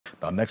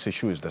Our next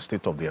issue is the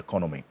state of the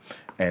economy,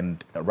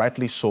 and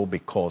rightly so,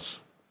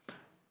 because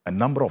a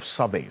number of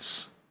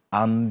surveys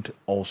and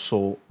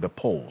also the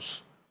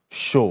polls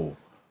show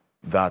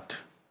that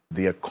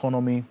the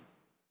economy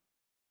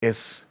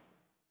is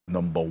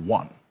number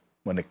one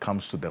when it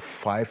comes to the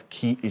 5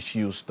 key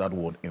issues that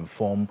would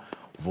inform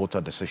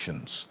voter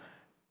decisions.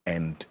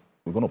 And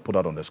we're going to put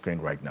that on the screen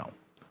right now.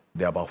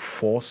 There are about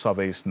 4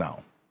 surveys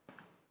now.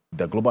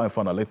 The Global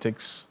Info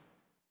Analytics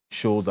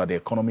shows that the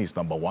economy is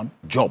number one.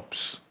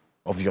 Jobs,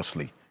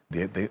 obviously,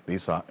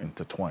 these are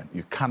intertwined.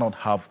 You cannot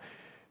have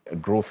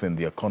growth in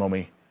the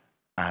economy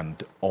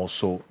and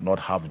also not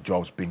have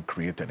jobs being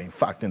created. In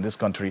fact, in this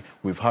country,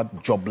 we've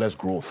had jobless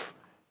growth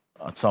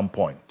at some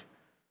point.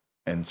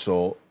 And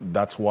so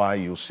that's why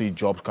you see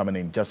jobs coming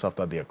in just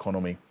after the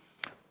economy,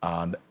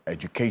 and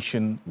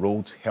education,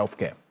 roads,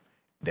 healthcare.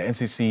 The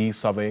NCC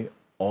survey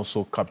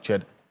also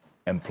captured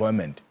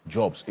employment,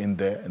 jobs in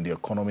there, and the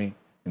economy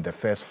in the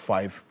first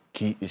 5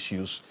 key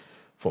issues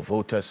for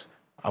voters.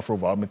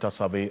 Afrobarometer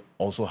survey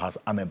also has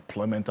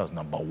unemployment as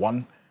number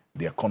 1,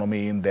 the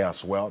economy in there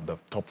as well, the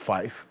top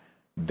 5.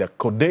 The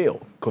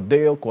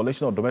CODEO,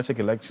 Coalition of Domestic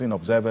Election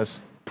Observers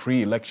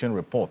pre-election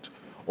report,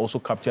 also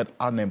captured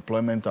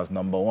unemployment as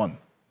number 1,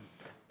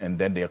 and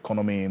then the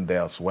economy in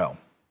there as well.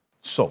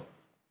 So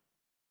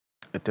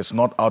it is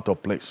not out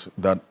of place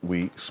that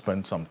we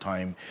spend some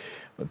time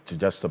to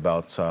just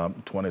about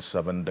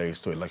 27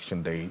 days to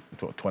election day,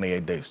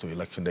 28 days to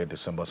election day,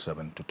 December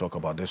 7, to talk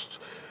about this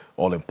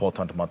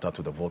all-important matter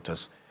to the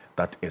voters,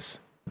 that is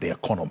the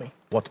economy.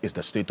 What is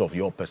the state of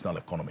your personal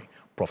economy?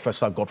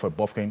 Professor Godfrey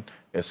Bofkin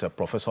is a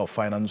professor of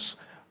finance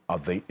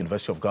at the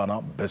University of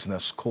Ghana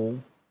Business School,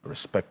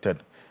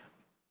 respected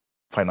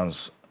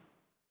finance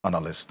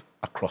analyst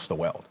across the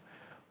world.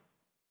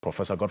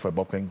 Professor Godfrey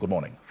Bofkin, good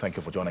morning. Thank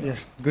you for joining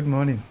us. Good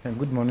morning, and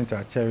good morning to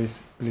our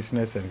cherished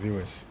listeners and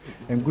viewers,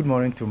 and good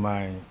morning to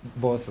my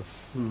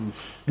bosses. You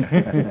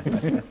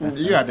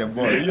are the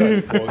boss. You are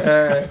the boss.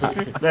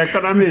 The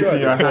economy is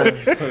in your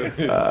hands.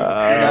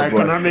 The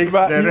economics.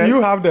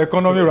 You have the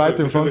economy right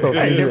in front of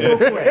you.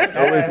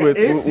 Wait.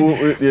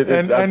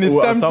 And it's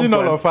tempting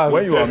all of us.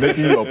 When you are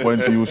making your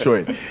point, you show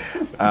it.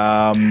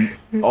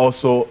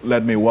 Also,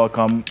 let me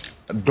welcome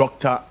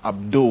Dr.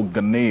 Abdul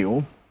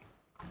Ganeo,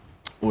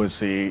 who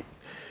is a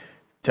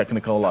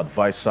technical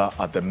advisor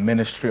at the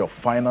Ministry of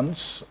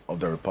Finance of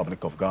the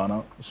Republic of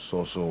Ghana. He's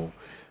also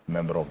a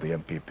member of the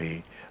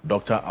MPP.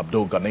 Dr.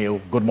 Abdul Ganeo,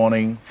 good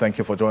morning. Thank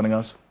you for joining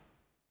us.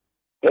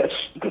 Yes,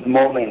 good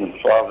morning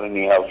for having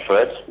me,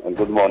 Alfred, and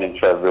good morning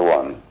to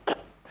everyone.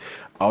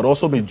 I would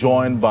also be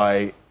joined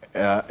by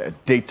a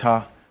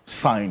data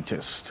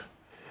scientist.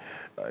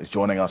 He's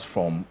joining us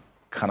from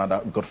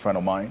Canada, a good friend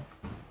of mine,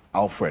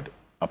 Alfred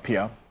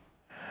Apia.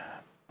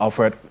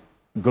 Alfred,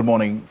 good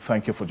morning.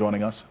 Thank you for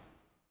joining us.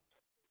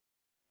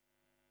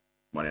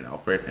 Morning,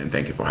 Alfred, and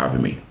thank you for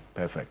having me.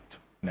 Perfect.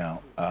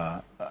 Now,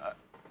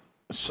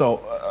 so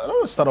I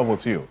want to start off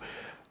with you,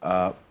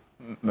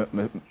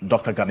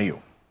 Dr. Ganeo.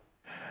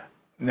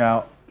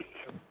 Now,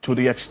 to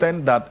the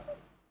extent that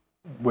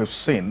we've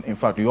seen, in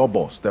fact, your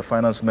boss, the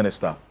finance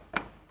minister,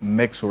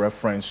 makes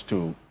reference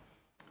to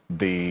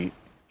the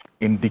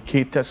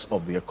indicators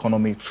of the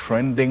economy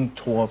trending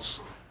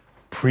towards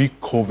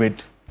pre-COVID,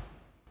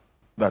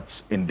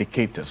 that's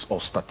indicators or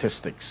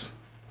statistics.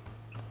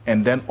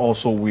 And then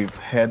also we've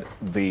had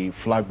the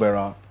flag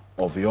bearer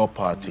of your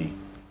party,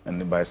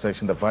 and by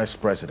extension the vice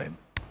president,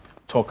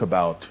 talk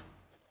about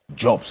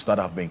jobs that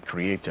have been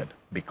created,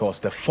 because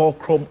the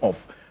fulcrum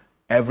of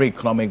every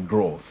economic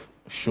growth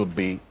should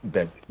be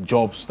the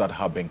jobs that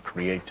have been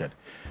created.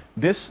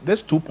 This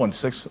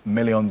 2.6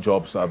 million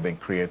jobs have been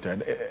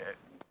created.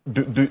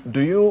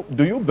 Do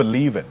you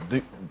believe it?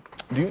 Do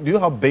you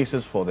have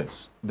basis for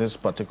this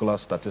particular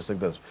statistic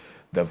that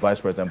the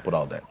vice president put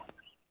out there?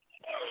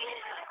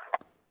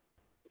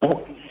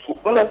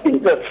 Well, I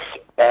think that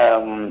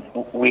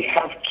we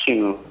have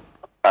to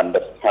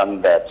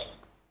understand that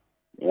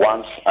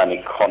once an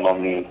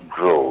economy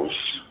grows,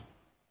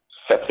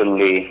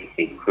 certainly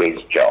it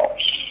creates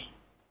jobs.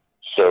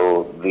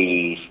 So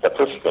the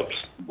statistics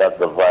that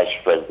the vice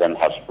president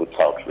has put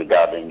out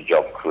regarding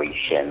job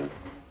creation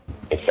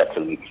is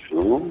certainly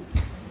true.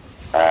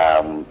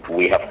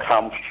 We have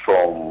come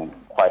from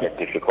quite a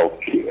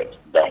difficult period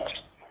that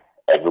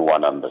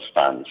everyone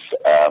understands.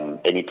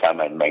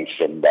 Anytime I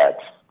mention that,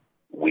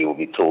 we will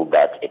be told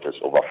that it is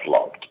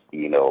overflowed.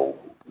 You know,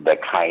 the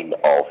kind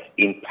of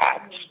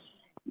impact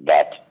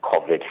that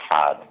COVID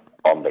had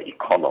on the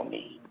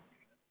economy.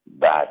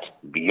 But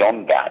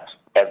beyond that,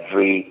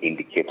 every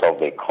indicator of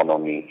the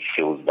economy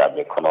shows that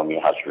the economy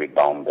has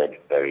rebounded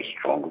very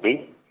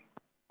strongly.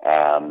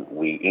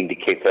 We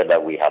indicated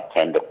that we have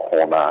turned the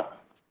corner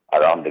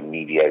around the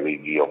media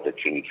review of the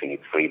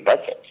 2023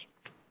 budget.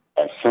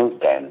 And since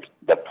then,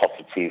 the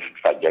positive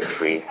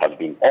trajectory has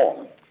been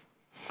on.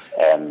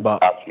 And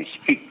as we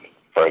speak,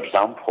 for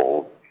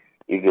example,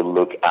 if you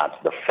look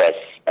at the first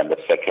and the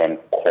second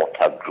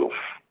quarter growth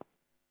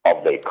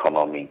of the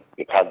economy,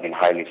 it has been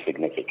highly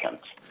significant.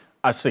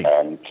 I see.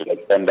 And to the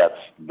extent that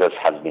this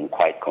has been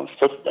quite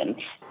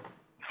consistent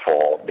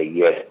for the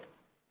year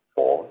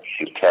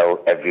should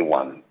tell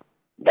everyone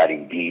that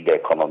indeed the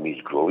economy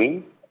is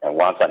growing. And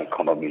once an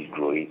economy is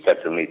growing,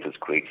 certainly it is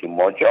creating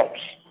more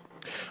jobs.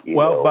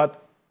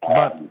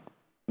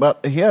 But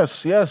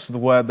here's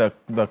where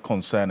the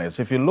concern is.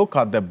 If you look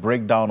at the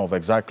breakdown of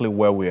exactly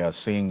where we are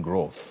seeing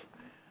growth,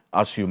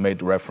 as you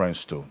made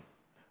reference to,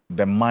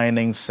 the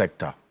mining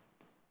sector,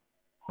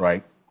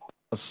 right,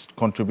 is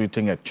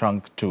contributing a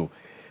chunk to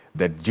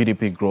the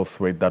GDP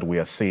growth rate that we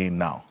are seeing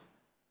now.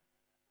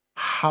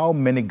 How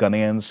many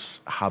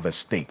Ghanaians have a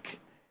stake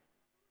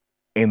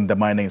in the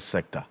mining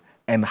sector?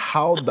 And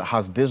how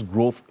has this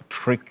growth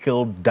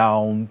trickled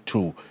down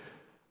to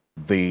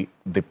the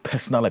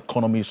personal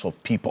economies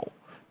of people?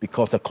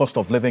 Because the cost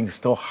of living is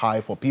still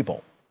high for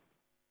people.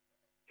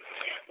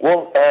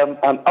 Well,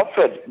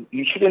 Alfred,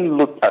 you shouldn't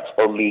look at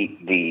only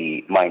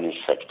the mining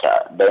sector.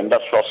 The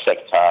industrial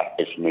sector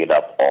is made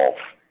up of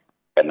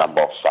a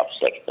number of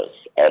subsectors,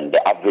 and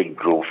the average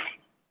growth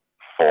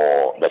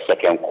for the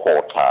second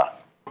quarter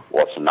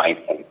was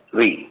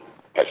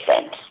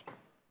 9.3%.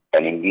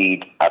 And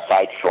indeed,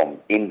 aside from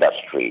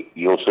industry,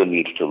 you also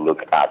need to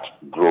look at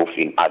growth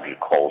in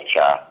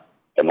agriculture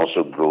and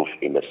also growth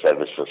in the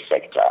services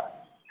sector.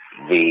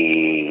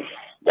 The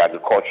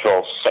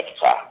agricultural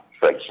sector,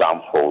 for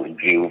example,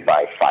 grew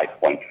by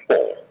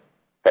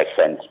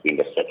 5.4% in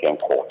the second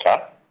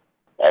quarter.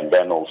 And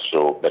then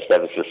also the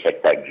services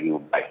sector grew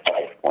by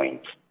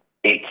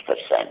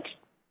 5.8%.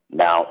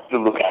 Now, if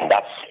you look at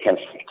that second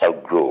sector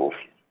growth,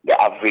 the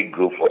average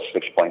growth was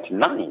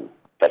 6.9%.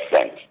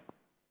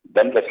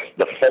 Then the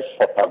first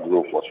quarter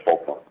growth was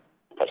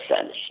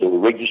 4%. So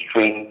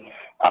registering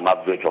an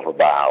average of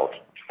about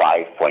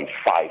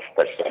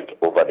 5.5%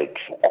 over the 2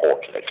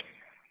 quarters.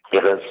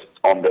 It is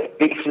on the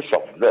basis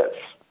of this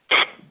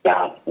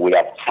that we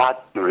have had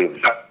to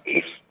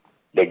revise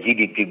the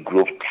GDP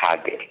growth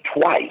target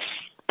twice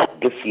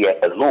this year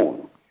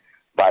alone.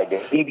 By the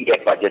mid-year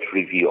budget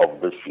review of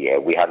this year,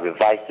 we had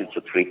revised it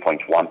to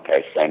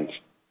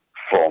 3.1%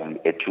 from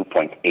a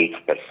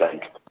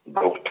 2.8%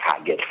 growth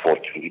target for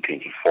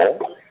 2024.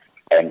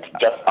 And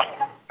just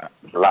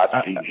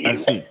last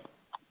review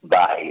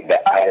by the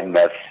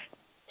IMF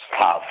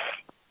staff,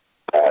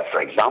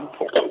 for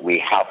example, we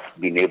have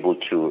been able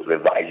to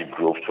revise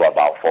growth to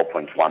about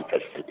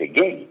 4.1%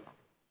 again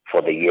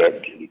for the year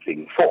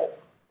 2024.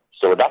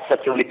 So that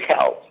certainly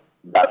tells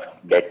that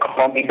the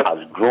economy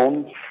has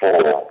grown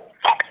for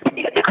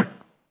 3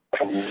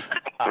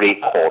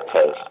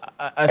 quarters.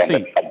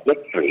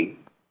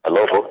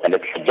 The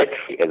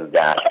trajectory is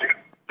that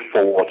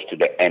forward to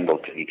the end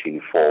of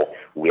 2024,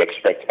 we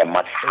expect a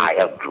much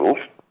higher growth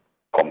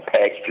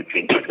compared to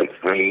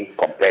 2023,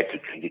 compared to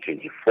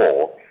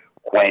 2024,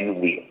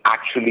 when we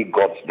actually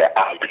got the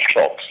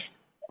aftershocks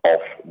of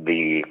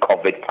the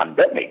COVID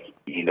pandemic,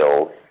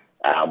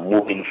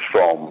 moving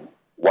from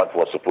what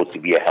was supposed to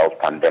be a health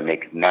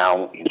pandemic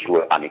now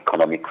into an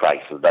economic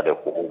crisis that the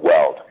whole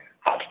world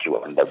had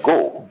to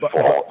undergo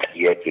for the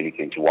year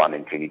 2021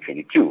 and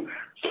 2022.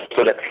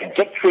 So the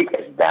trajectory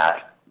is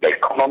that the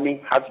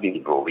economy has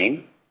been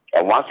growing,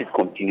 and once it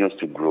continues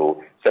to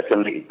grow,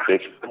 certainly it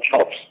creates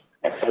jobs.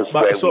 And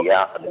that's where we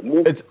are at the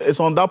moment. It's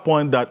on that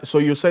point that, so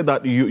you say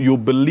that you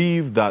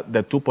believe that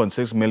the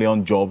 2.6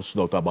 million jobs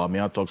Dr.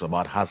 Bawumia talks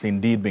about has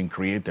indeed been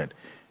created.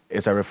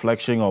 It's a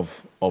reflection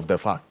of the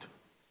fact.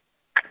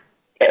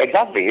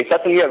 Exactly. It's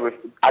certainly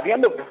at the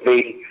end of the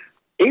day,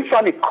 if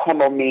an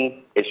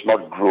economy is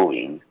not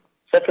growing,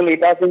 certainly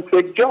it doesn't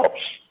create jobs.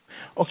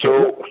 Okay.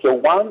 So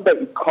once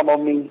the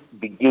economy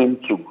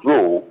begins to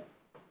grow,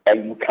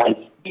 and you can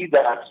see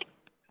that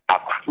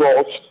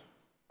across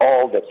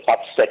all the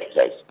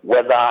subsectors,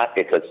 whether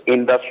it is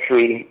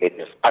industry, it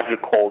is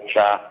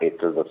agriculture,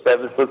 it is the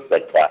services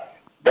sector,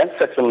 then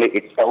certainly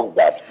it tells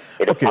that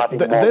it is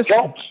adding more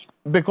jobs.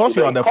 Because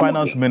you are the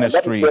finance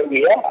ministry,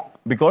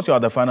 because you are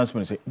the finance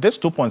ministry, this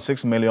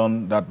 2.6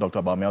 million that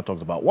Dr. Bawumia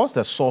talks about, what's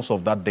the source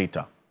of that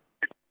data?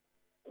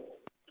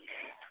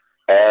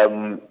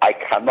 I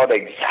cannot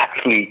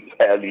exactly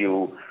tell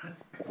you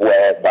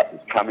where that is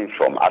coming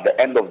from. At the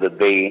end of the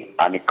day,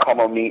 an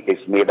economy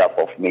is made up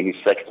of many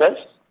sectors.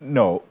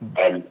 No.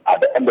 And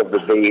at the end of the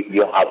day,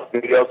 you have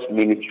various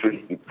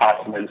ministries,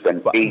 departments,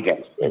 and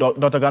agencies.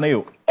 Dr.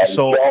 Ghanaiu,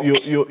 so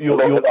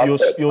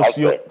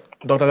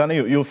Dr.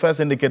 Ghanaiu, you first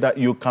indicate that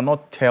you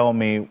cannot tell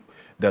me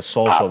the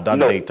source of that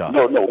data.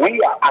 No. When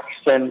you are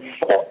asking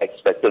for a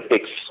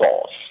specific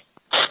source,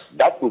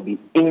 that would be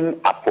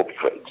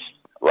inappropriate,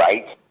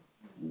 right?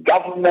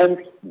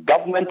 Government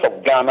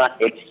of Ghana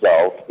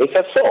itself is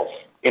a source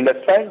in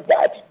the sense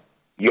that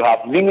you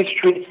have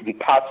ministries,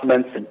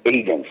 departments, and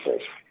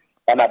agencies.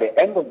 And at the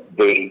end of the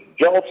day,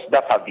 jobs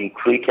that have been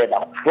created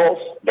across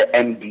the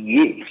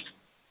MDAs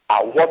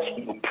are what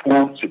you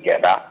pull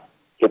together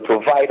to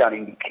provide an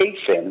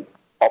indication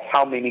of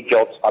how many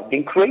jobs have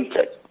been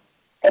created.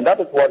 And that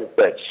is what it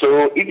says.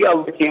 So if you are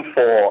looking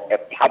for a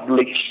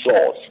published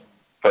source,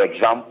 for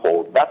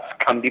example, that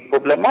can be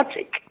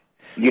problematic.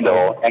 And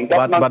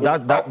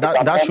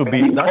that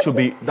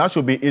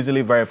should be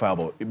easily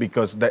verifiable,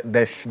 because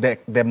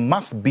there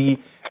must be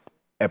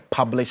a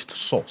published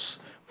source.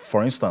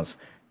 For instance,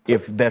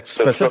 if there's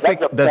specific,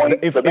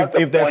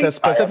 if there's a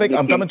specific,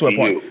 I'm coming to a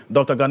point,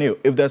 Dr. Ganiu,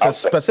 if there's a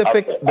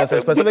specific, there's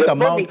a specific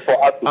amount,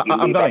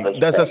 I'm coming,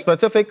 there's a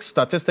specific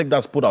statistic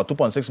that's put out,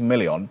 2.6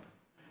 million.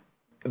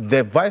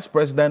 The vice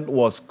president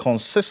was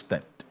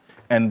consistent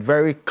and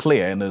very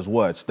clear in his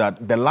words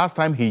that the last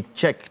time he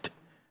checked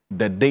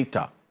the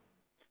data,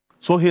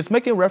 so he's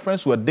making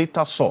reference to a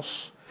data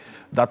source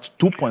that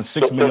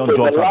 2.6 million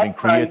jobs have been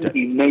created.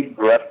 He made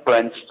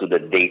reference to the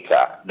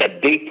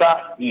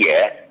data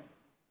here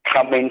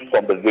coming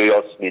from the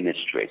various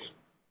ministries,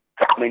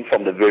 coming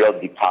from the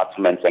various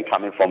departments, and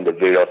coming from the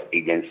various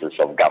agencies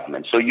of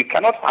government. So you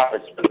cannot have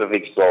a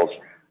specific source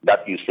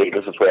that you say,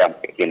 this is where I'm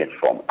taking it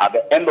from. At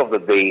the end of the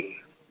day,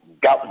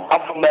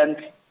 government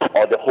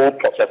or the whole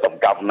process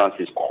of governance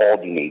is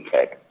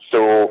coordinated.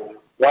 So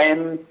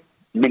when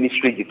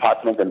ministry,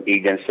 departments, and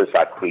agencies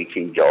are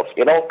creating jobs,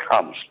 it all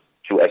comes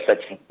to a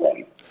certain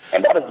point.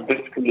 And that is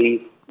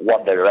basically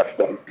what the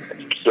reference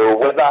is. So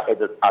whether it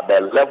is at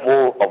the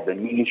level of the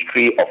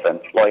Ministry of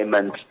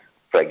Employment,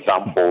 for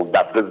example,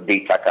 that this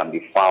data can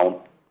be found,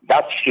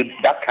 that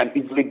can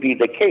easily be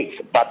the case.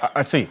 But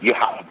I see. You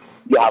have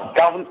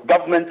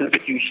government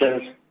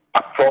institutions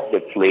across the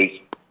place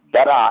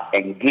that are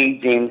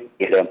engaging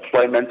in the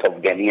employment of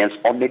Ghanaians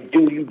on a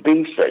daily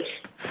basis.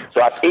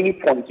 So at any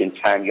point in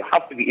time, you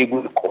have to be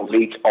able to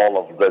collate all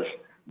of this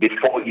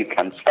before you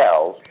can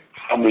tell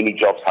how many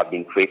jobs have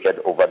been created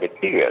over the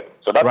period.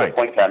 So that's the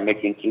point I'm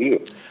making to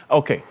you.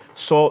 Okay.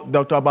 So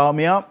Dr.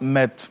 Bawumia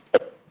met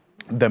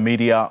the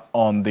media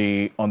on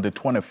the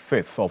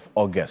 25th of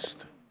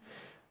August.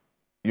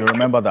 You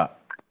remember that?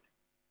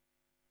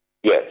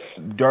 Yes.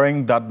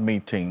 During that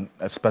meeting,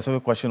 a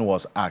specific question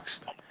was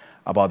asked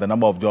about the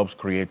number of jobs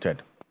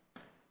created.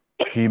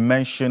 He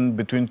mentioned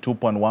between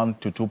 2.1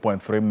 to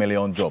 2.3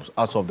 million jobs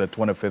as of the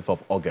 25th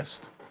of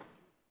August.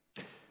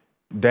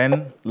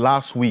 Then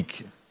last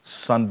week,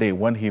 Sunday,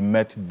 when he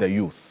met the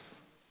youth,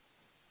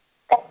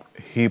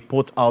 he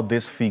put out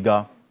this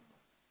figure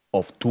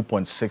of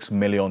 2.6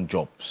 million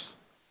jobs.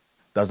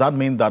 Does that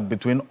mean that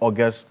between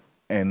August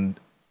and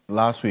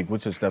last week,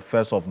 which is the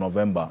 1st of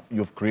November,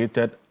 you've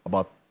created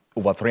about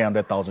over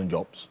 300,000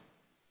 jobs?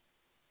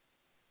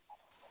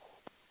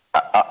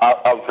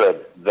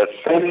 Alfred, the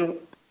thing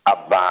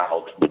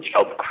about the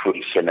job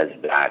creation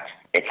is that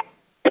it's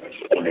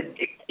on a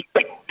day.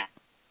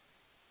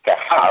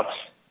 Perhaps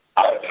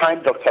at the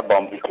time Dr.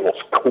 Bawumia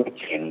was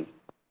quoting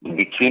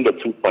between the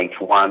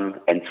 2.1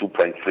 and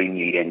 2.3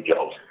 million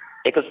jobs,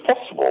 it is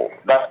possible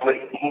that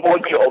more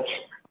jobs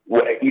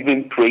were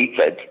even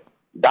created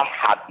that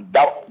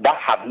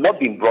had not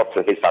been brought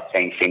to his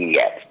attention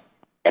yet.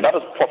 And that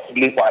is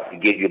possibly why he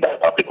gave you that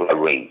particular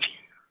range.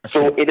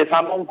 So it is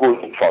an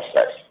ongoing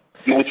process.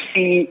 You would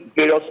see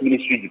various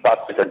ministry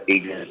departments and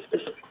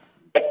agencies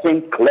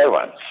getting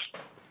clearance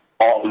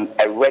on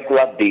a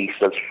regular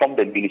basis from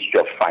the Ministry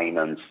of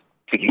Finance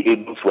to be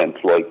able to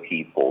employ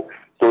people.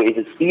 So it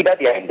is either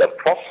they are in the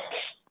process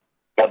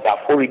or they have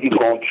already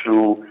gone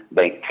through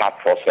the entire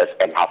process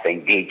and have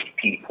engaged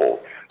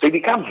people. So it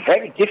becomes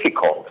very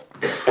difficult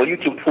for you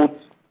to put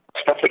a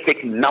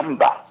specific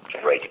number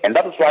to it. And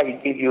that is why he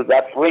gave you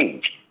that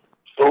range.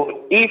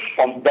 So if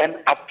from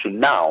then up to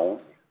now,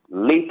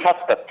 later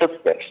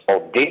statistics or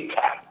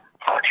data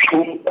have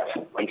shown that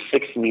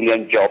 2.6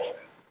 million jobs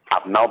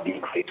have now been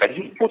created,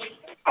 he puts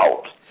it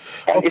out.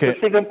 And it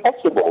is even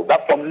possible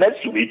that from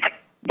next week,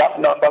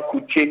 that number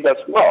could change as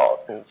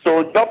well.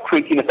 So job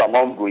creating is an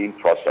ongoing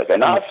process.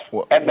 And as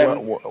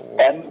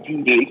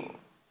MDA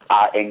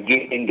are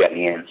engaging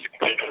Ghanaians,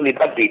 actually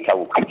that data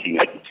will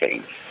continue to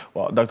change.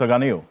 Well, Dr.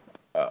 Ganiu,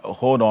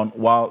 hold on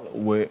while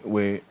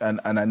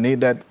and I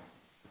needed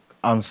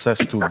answers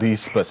to these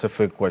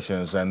specific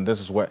questions, and this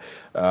is where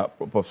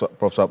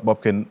Professor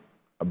Bob can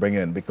bring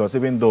in, because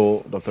even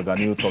though Dr.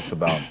 Ganiu talks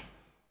about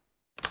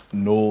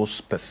no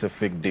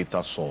specific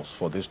data source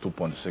for these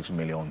 2.6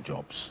 million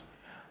jobs,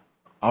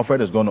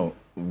 Alfred is going to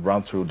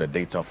run through the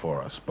data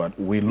for us, but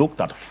we looked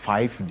at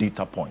 5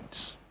 data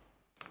points.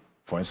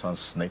 For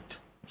instance, SNIT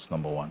is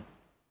number 1.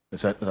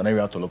 It's an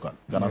area to look at.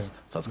 Ghana's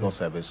Statistical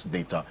Service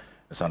data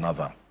is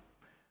another.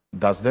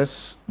 Does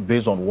this,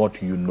 based on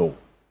what you know,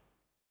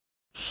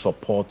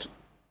 support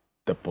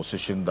the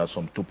position that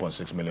some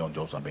 2.6 million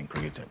jobs have been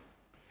created?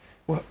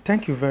 Well,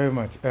 thank you very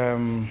much.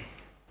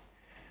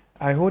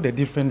 I hold a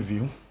different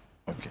view.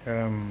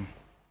 Okay.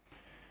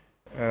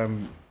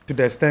 To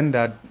the extent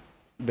that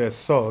the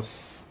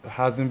source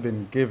hasn't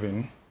been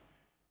given,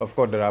 of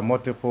course, there are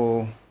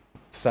multiple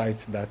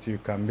sites that you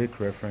can make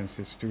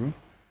references to,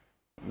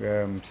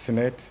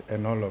 Senate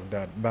and all of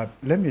that. But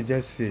let me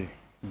just say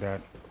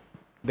that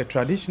the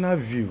traditional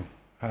view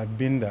had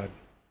been that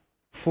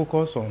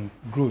focus on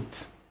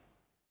growth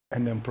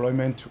and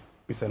employment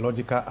is a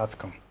logical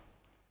outcome.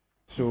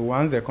 So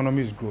once the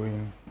economy is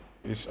growing,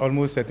 it's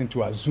almost certain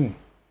to assume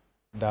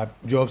that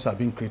jobs are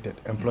being created,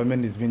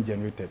 employment is being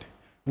generated.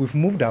 We've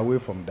moved away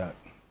from that.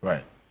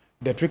 Right.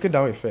 The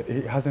trickle-down effect,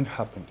 it hasn't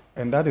happened.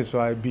 And that is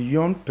why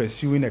beyond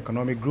pursuing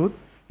economic growth,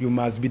 you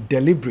must be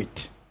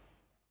deliberate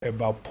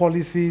about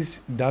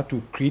policies that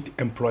will create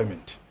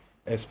employment,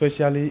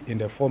 especially in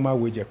the formal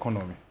wage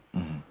economy.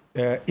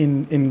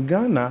 In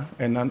Ghana,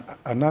 an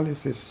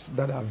analysis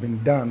that have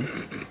been done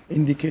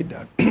indicate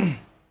that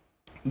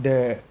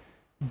the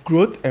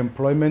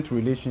growth-employment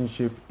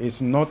relationship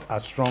is not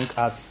as strong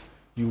as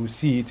you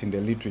see it in the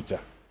literature.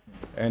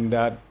 And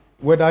that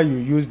whether you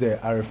use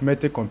the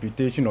arithmetic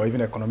computation or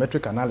even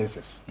econometric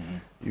analysis,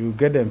 you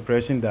get the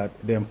impression that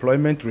the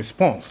employment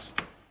response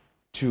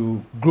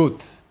to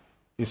growth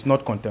is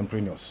not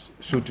contemporaneous,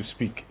 so to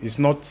speak. It's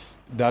not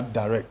that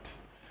direct.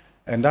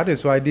 And that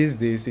is why these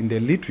days in the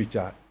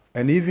literature,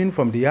 and even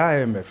from the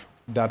IMF,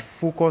 that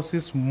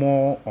focuses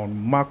more on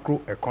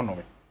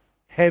macroeconomy,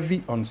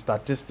 heavy on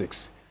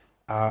statistics,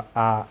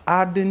 are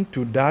adding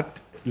to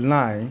that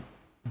line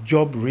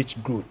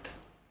job-rich growth,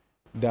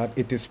 that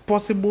it is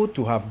possible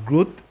to have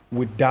growth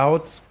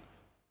without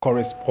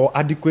or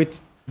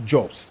adequate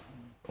jobs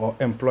or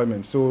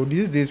employment. So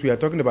these days we are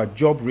talking about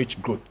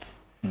job-rich growth.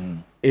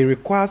 It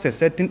requires a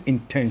certain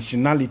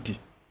intentionality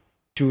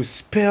to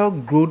spell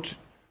growth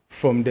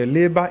from the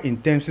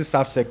labor-intensive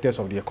subsectors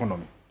of the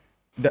economy.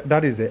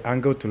 That is the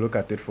angle to look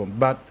at it from.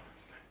 But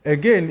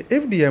again,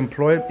 if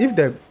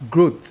the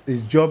growth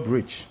is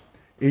job-rich,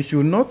 it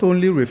should not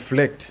only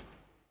reflect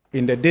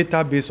in the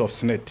database of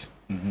SNET.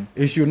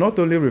 It should not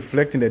only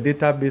reflect in the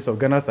database of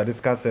Ghana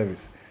Statistical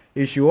Service.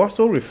 It should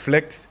also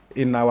reflect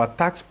in our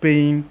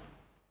tax-paying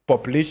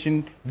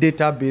population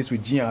database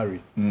with GRE.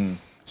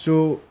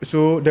 So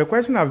the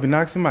question I've been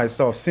asking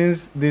myself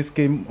since this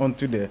came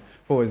onto the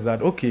fore is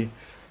that, okay,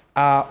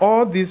 are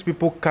all these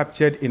people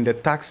captured in the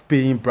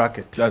tax-paying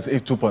bracket? That's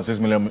 2.6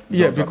 million jobs.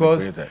 Yeah,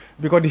 because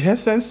the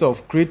essence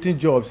of creating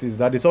jobs is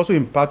that it's also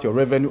impact your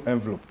revenue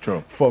envelope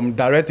from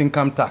direct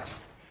income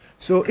tax.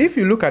 So if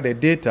you look at the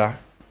data,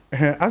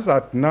 as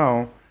at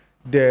now,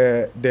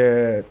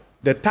 the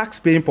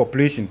tax-paying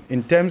population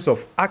in terms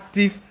of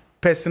active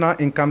personal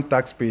income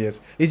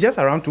taxpayers is just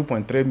around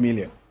 2.3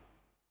 million.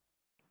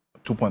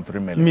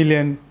 2.3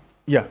 million,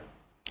 yeah.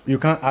 You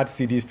can't add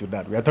CDs to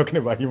that. We are talking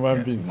about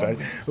human beings, right?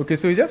 Okay,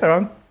 so it's just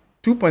around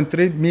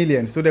 2.3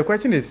 million. So the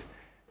question is,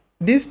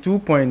 these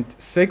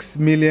 2.6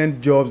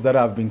 million jobs that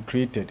have been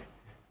created,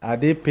 are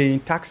they paying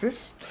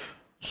taxes?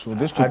 So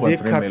this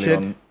 2.3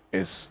 million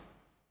is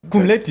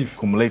cumulative.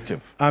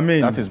 Cumulative. I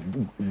mean, that is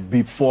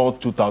before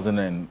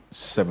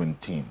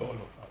 2017.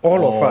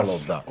 All of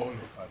us. All of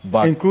that.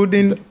 But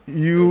including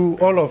you,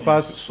 all of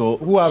us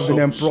who have been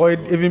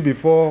employed even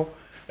before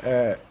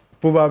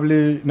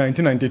probably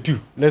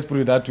 1992, let's put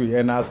it that way,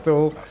 and are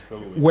still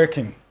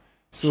working.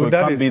 So it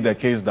can't be the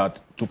case that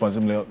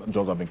 2.6 million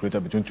jobs have been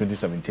created between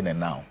 2017 and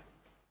now.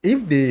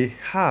 If they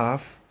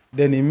have,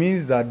 then it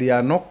means that they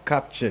are not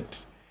captured.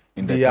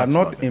 They are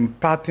not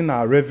impacting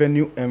our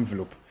revenue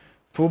envelope.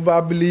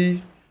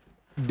 Probably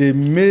they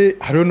may,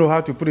 I don't know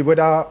how to put it,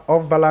 whether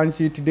off-balance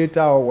sheet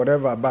data or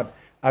whatever, but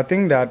I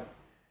think that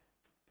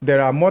there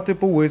are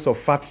multiple ways of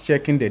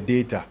fact-checking the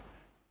data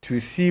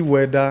to see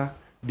whether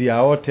they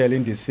are all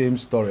telling the same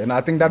story. And I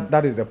think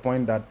that is the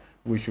point that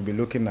we should be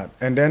looking at.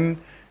 And then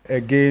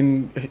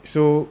again,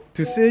 so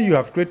to say you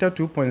have created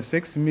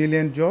 2.6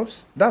 million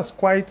jobs, that's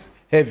quite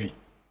heavy,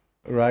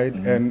 right?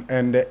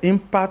 And the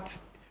impact,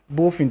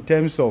 both in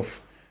terms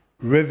of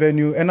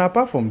revenue and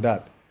apart from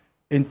that,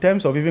 in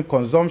terms of even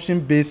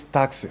consumption-based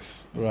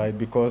taxes, right?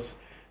 Because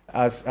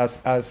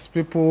as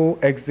people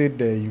exit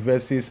the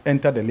universities,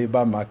 enter the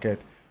labor market,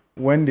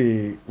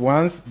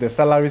 once the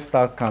salaries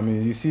start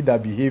coming, you see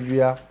that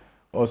behavior,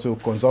 also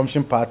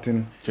consumption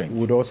pattern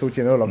would also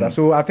change, all of that.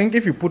 So I think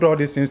if you put all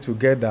these things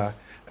together,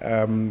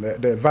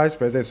 the vice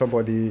president is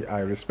somebody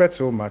I respect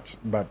so much,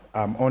 but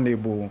I'm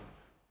unable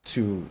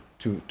to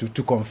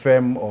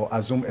confirm or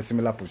assume a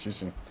similar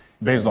position.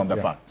 Based on the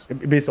facts?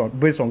 Based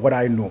on what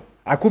I know.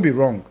 I could be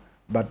wrong,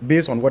 but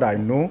based on what I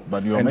know.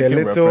 But you're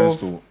making reference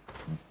to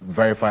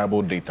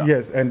verifiable data.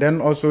 Yes, and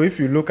then also if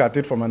you look at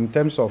it from in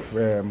terms of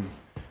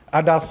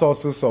other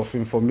sources of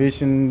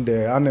information,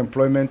 the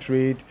unemployment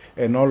rate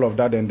and all of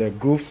that, and the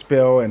growth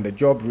spell and the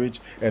job rich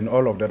and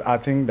all of that, I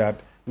think that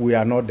we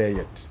are not there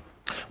yet.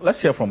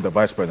 Let's hear from the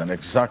Vice President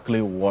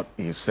exactly what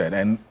he said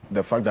and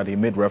the fact that he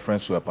made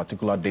reference to a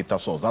particular data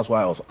source. That's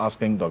why I was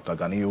asking Dr.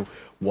 Ganiyu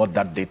what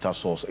that data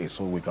source is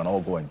so we can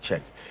all go and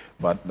check.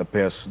 But the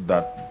appears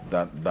that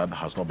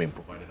has not been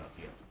provided as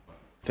yet.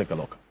 Take a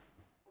look.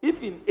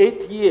 If in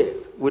 8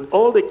 years, with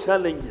all the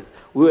challenges,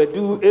 we were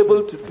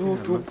able to do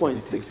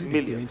 2.6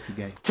 million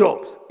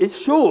jobs, it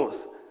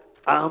shows,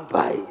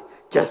 by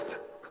just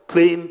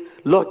plain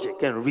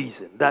logic and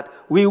reason, that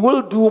we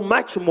will do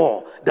much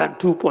more than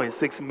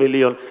 2.6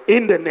 million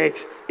in the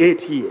next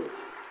 8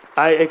 years.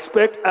 I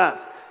expect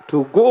us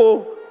to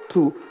go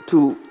to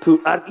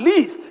at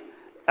least,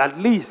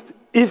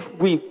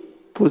 if we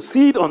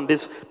proceed on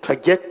this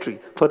trajectory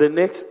for the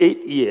next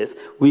 8 years,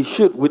 we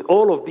should, with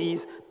all of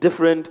these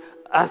different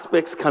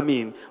aspects come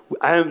in,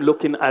 I am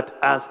looking at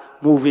us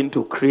moving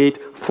to create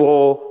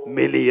 4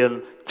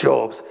 million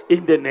jobs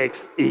in the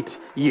next 8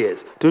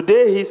 years.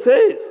 Today he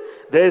says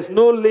there is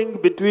no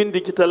link between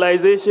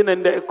digitalization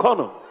and the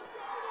economy.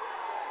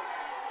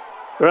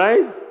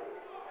 Right?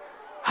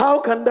 How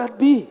can that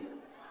be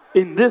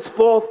in this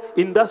fourth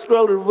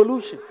industrial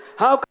revolution?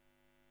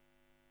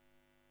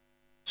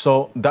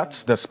 So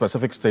that's the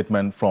specific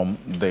statement from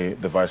the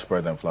Vice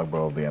President Flag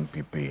Bearer of the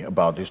NPP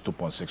about these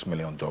 2.6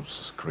 million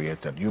jobs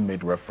created. You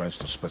made reference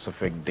to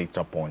specific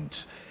data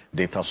points,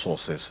 data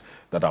sources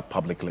that are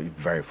publicly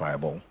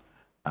verifiable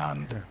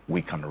and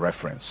we can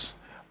reference.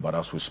 But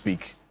as we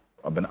speak,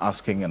 I've been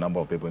asking a number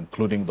of people,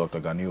 including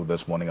Dr. Ganiu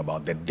this morning,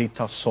 about the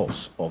data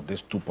source of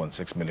these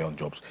 2.6 million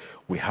jobs.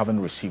 We haven't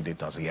received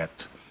it as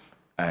yet.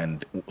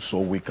 And so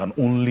we can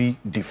only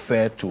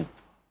defer to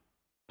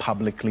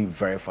publicly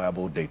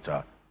verifiable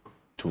data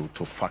to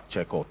fact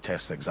check or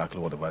test exactly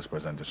what the Vice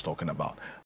President is talking about.